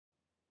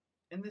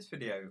In this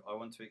video, I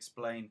want to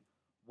explain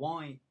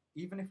why,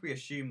 even if we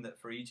assume that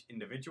for each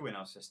individual in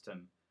our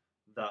system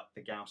that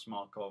the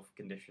Gauss-Markov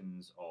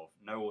conditions of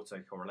no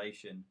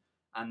autocorrelation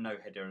and no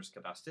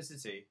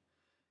heteroscedasticity,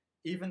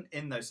 even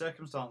in those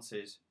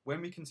circumstances,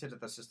 when we consider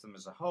the system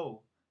as a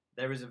whole,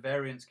 there is a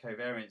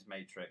variance-covariance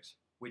matrix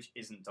which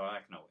isn't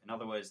diagonal. In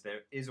other words,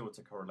 there is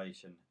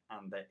autocorrelation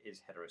and there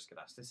is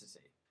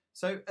heteroscedasticity.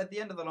 So at the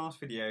end of the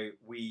last video,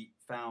 we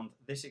found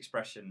this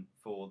expression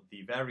for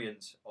the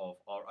variance of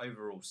our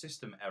overall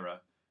system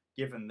error,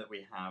 given that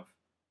we have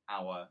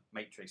our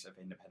matrix of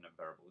independent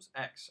variables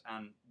x,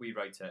 and we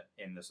wrote it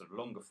in the sort of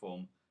longer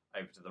form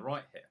over to the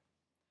right here.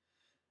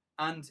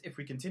 And if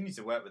we continue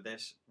to work with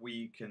this,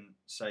 we can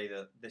say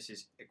that this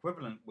is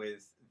equivalent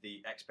with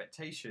the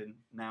expectation.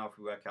 Now, if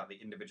we work out the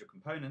individual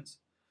components,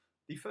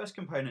 the first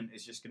component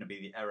is just going to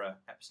be the error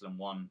epsilon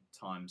 1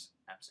 times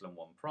epsilon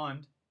 1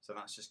 primed. So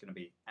that's just going to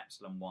be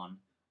epsilon 1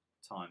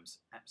 times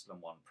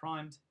epsilon 1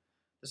 primed.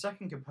 The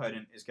second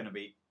component is going to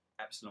be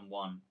epsilon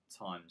 1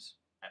 times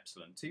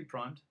epsilon 2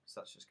 primed. So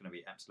that's just going to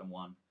be epsilon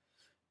 1,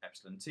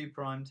 epsilon 2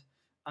 primed.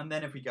 And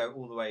then if we go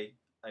all the way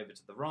over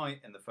to the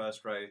right in the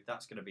first row,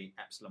 that's going to be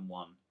epsilon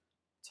 1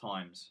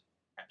 times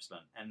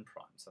epsilon n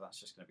primed. So that's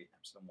just going to be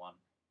epsilon 1,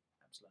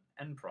 epsilon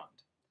n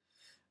primed.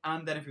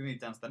 And then if we move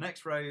down to the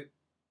next row,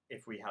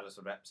 if we had a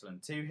sort of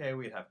epsilon 2 here,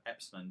 we'd have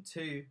epsilon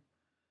 2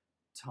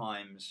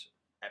 times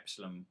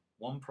epsilon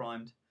 1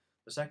 primed.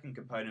 The second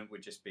component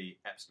would just be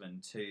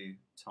epsilon 2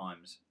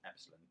 times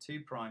epsilon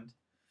 2 primed.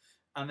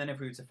 And then if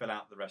we were to fill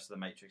out the rest of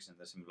the matrix in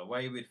a similar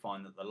way, we'd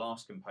find that the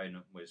last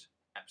component was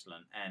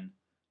epsilon n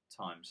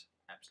times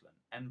epsilon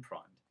n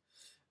primed.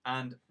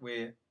 And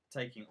we're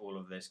taking all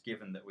of this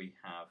given that we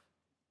have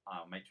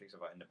our matrix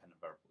of our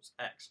independent variables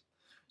x.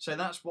 So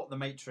that's what the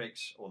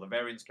matrix, or the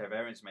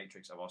variance-covariance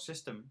matrix of our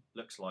system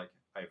looks like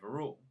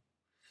overall.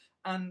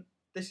 And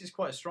this is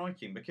quite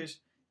striking because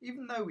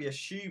even though we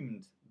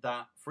assumed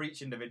that for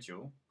each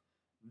individual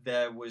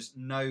there was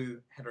no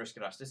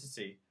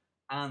heteroscedasticity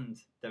and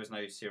there was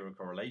no serial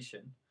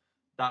correlation,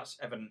 that's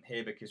evident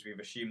here because we've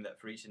assumed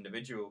that for each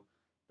individual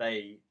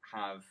they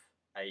have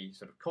a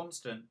sort of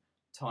constant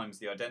times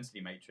the identity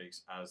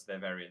matrix as their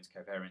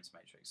variance-covariance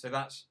matrix. So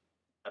that's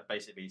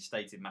basically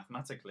stated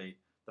mathematically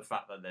the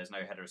fact that there's no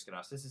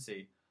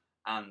heteroscedasticity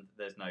and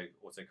there's no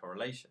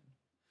autocorrelation.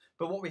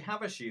 But what we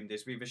have assumed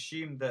is we've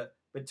assumed that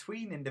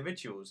between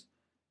individuals,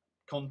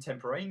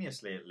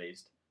 contemporaneously at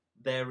least,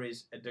 there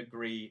is a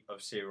degree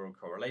of serial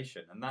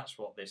correlation, and that's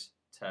what this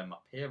term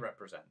up here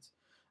represents.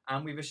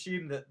 And we've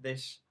assumed that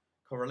this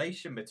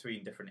correlation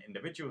between different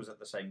individuals at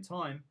the same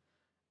time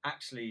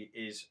actually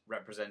is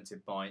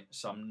represented by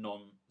some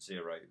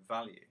non-zero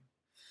value.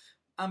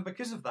 And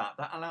because of that,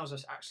 that allows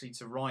us actually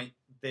to write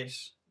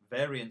this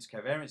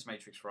variance-covariance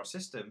matrix for our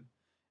system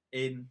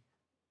in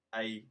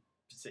a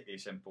particularly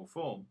simple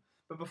form.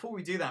 But before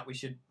we do that, we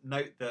should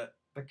note that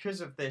because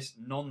of this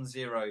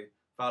non-zero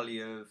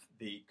value of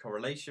the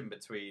correlation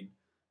between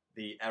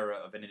the error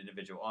of an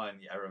individual I and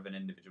the error of an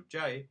individual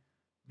j,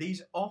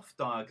 these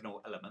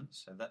off-diagonal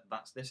elements, so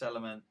that's this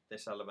element,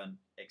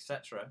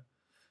 etc.,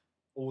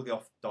 all the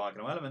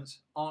off-diagonal elements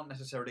aren't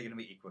necessarily going to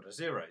be equal to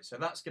 0. So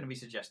that's going to be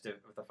suggestive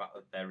of the fact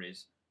that there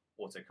is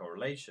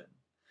autocorrelation.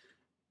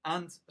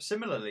 And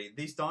similarly,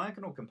 these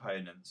diagonal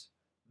components,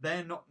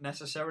 they're not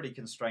necessarily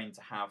constrained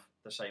to have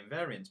the same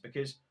variance,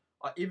 because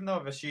even though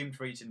I've assumed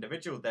for each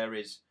individual there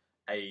is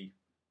a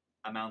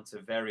amount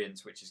of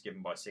variance which is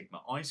given by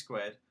sigma I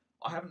squared,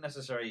 I haven't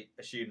necessarily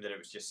assumed that it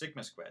was just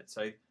sigma squared.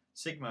 So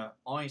sigma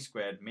I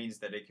squared means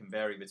that it can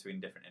vary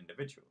between different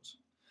individuals.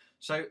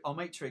 So our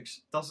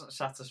matrix doesn't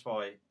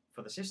satisfy,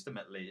 for the system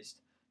at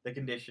least, the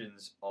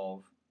conditions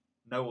of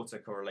no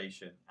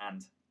autocorrelation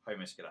and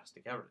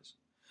homoscedastic errors.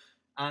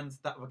 And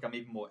that will become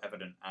even more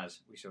evident as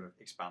we sort of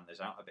expand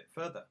this out a bit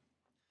further.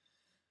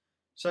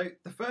 So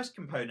the first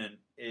component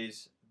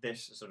is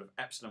this sort of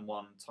epsilon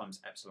 1 times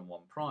epsilon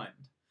 1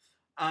 primed.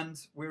 And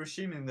we're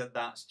assuming that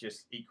that's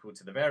just equal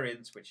to the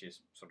variance, which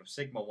is sort of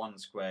sigma 1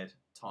 squared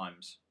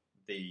times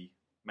the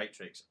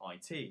matrix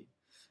IT.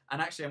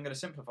 And actually I'm going to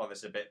simplify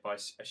this a bit by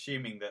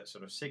assuming that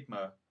sort of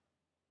sigma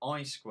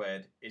I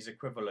squared is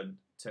equivalent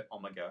to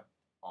omega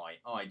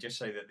I, just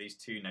so that these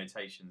two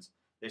notations,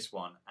 this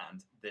one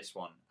and this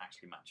one,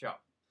 actually match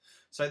up.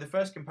 So the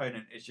first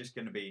component is just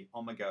going to be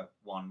omega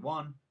 1,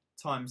 1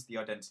 times the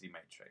identity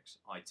matrix,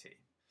 IT.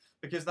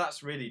 Because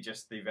that's really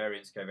just the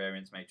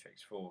variance-covariance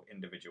matrix for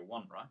individual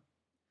 1, right?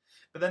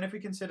 But then if we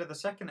consider the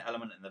second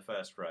element in the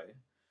first row,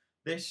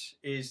 this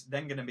is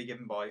then going to be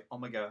given by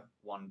omega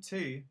 1,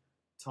 2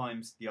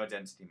 times the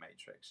identity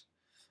matrix.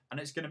 And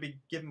it's going to be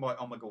given by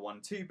omega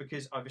 1, 2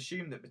 because I've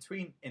assumed that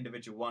between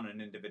individual 1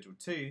 and individual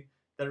 2,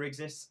 there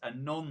exists a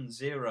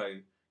non-zero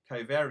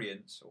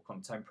covariance or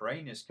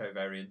contemporaneous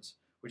covariance,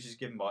 which is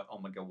given by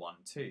omega 1,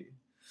 2.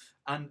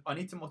 And I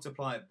need to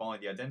multiply it by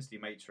the identity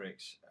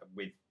matrix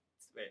with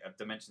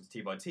dimensions t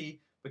by t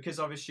because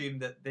I've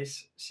assumed that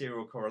this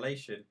serial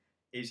correlation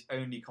is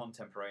only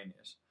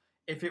contemporaneous.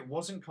 If it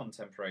wasn't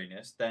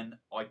contemporaneous, then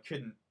I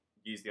couldn't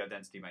use the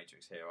identity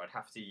matrix here. I'd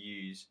have to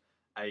use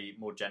a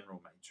more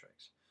general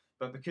matrix.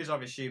 But because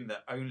I've assumed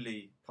that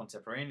only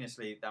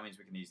contemporaneously, that means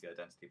we can use the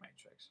identity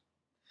matrix.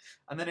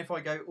 And then if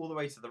I go all the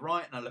way to the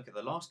right and I look at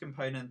the last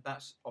component,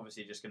 that's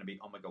obviously just going to be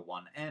omega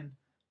 1n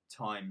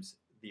times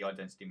the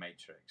identity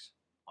matrix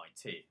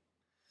it.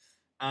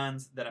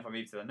 And then if I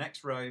move to the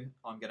next row,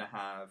 I'm going to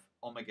have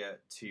omega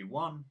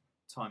 2,1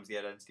 times the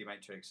identity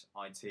matrix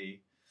it.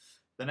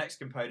 The next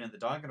component, the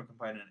diagonal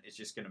component, is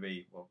just going to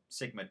be, well,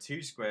 sigma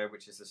 2 squared,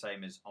 which is the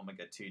same as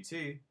omega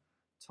 2,2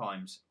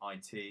 times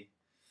it.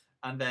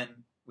 And then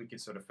we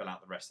could sort of fill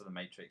out the rest of the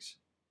matrix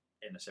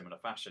in a similar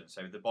fashion.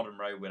 So the bottom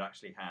row would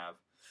actually have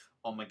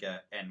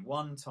omega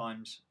n1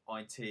 times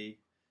it,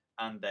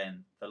 and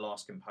then the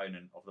last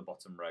component of the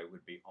bottom row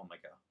would be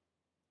omega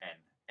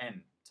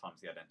nn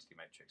times the identity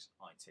matrix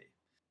it.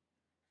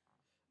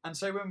 And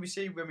so when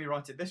we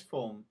write it this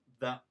form,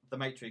 that the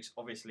matrix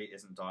obviously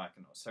isn't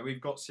diagonal. So we've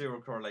got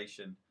serial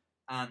correlation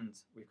and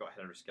we've got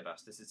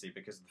heteroscedasticity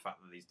because of the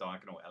fact that these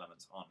diagonal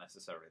elements aren't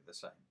necessarily the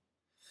same.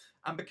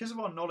 And because of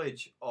our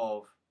knowledge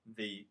of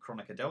the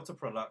Kronecker delta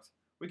product,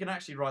 we can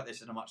actually write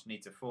this in a much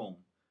neater form,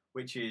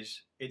 which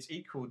is it's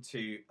equal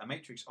to a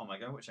matrix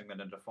omega, which I'm going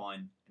to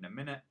define in a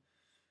minute,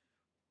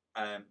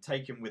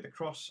 taken with the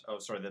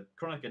the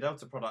Kronecker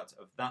delta product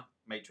of that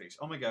matrix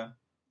omega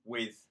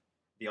with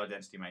the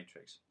identity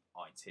matrix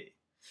it.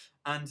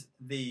 And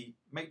the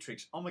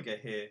matrix omega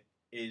here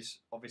is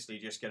obviously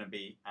just going to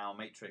be our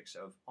matrix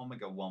of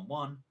omega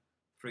 1,1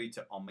 through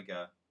to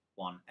omega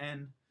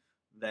 1n,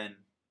 then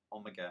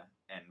omega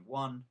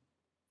n1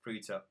 through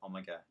to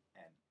omega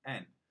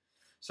nn.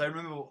 So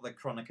remember what the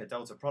Kronecker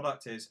delta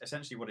product is.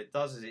 Essentially what it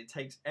does is it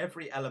takes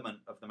every element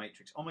of the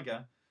matrix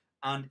omega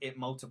and it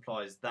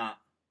multiplies that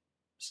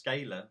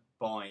scalar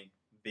by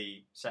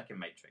the second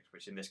matrix,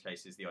 which in this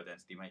case is the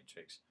identity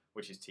matrix,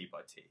 which is T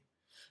by T.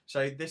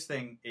 So this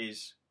thing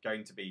is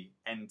going to be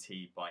nt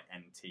by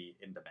nt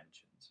in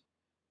dimensions.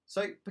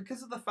 So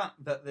because of the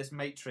fact that this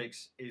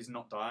matrix is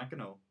not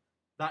diagonal,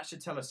 that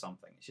should tell us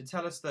something. It should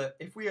tell us that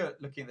if we are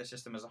looking at the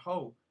system as a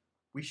whole,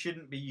 we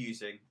shouldn't be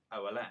using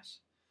OLS.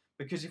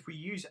 Because if we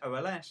use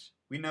OLS,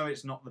 we know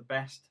it's not the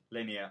best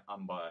linear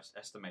unbiased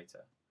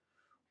estimator.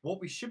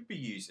 What we should be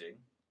using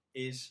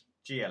is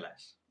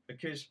GLS,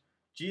 because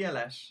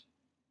GLS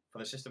for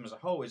the system as a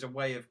whole is a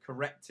way of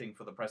correcting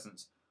for the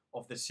presence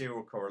of the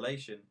serial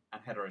correlation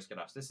and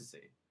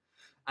heteroscedasticity.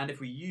 And if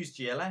we use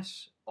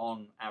GLS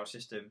on our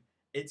system,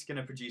 it's going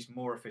to produce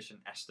more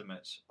efficient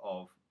estimates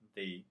of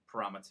the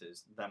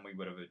parameters than we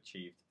would have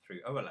achieved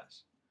through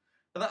OLS.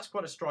 But that's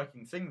quite a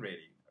striking thing,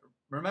 really.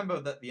 Remember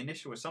that the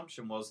initial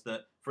assumption was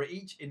that for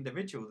each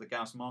individual, the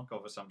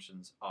Gauss-Markov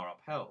assumptions are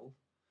upheld.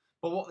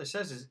 But what this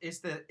says is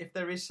that if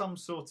there is some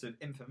sort of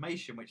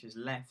information which is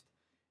left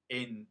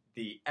in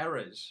the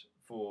errors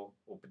for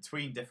or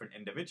between different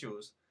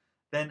individuals,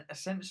 then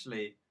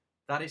essentially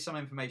that is some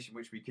information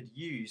which we could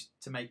use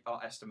to make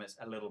our estimates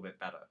a little bit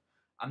better.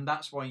 And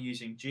that's why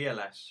using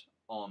GLS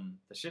on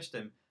the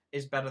system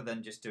is better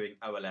than just doing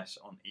OLS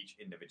on each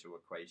individual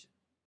equation.